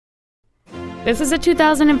This is a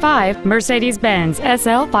 2005 Mercedes-Benz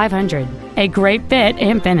SL500, a great fit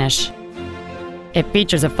and finish. It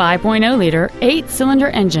features a 5.0-liter 8-cylinder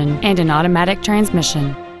engine and an automatic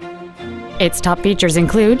transmission. Its top features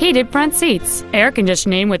include heated front seats, air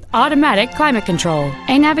conditioning with automatic climate control,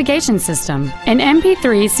 a navigation system, an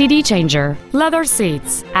MP3 CD changer, leather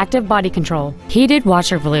seats, active body control, heated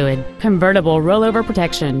washer fluid, convertible rollover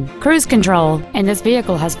protection, cruise control, and this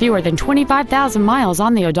vehicle has fewer than 25,000 miles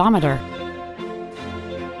on the odometer.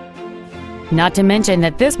 Not to mention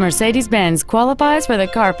that this Mercedes-Benz qualifies for the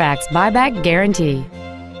Carfax buyback guarantee.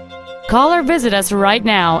 Call or visit us right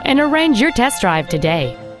now and arrange your test drive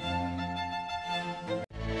today.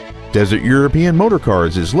 Desert European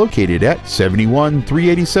Motorcars is located at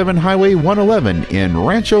 71387 Highway 111 in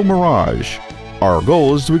Rancho Mirage. Our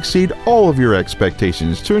goal is to exceed all of your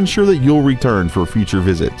expectations to ensure that you'll return for future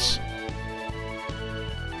visits.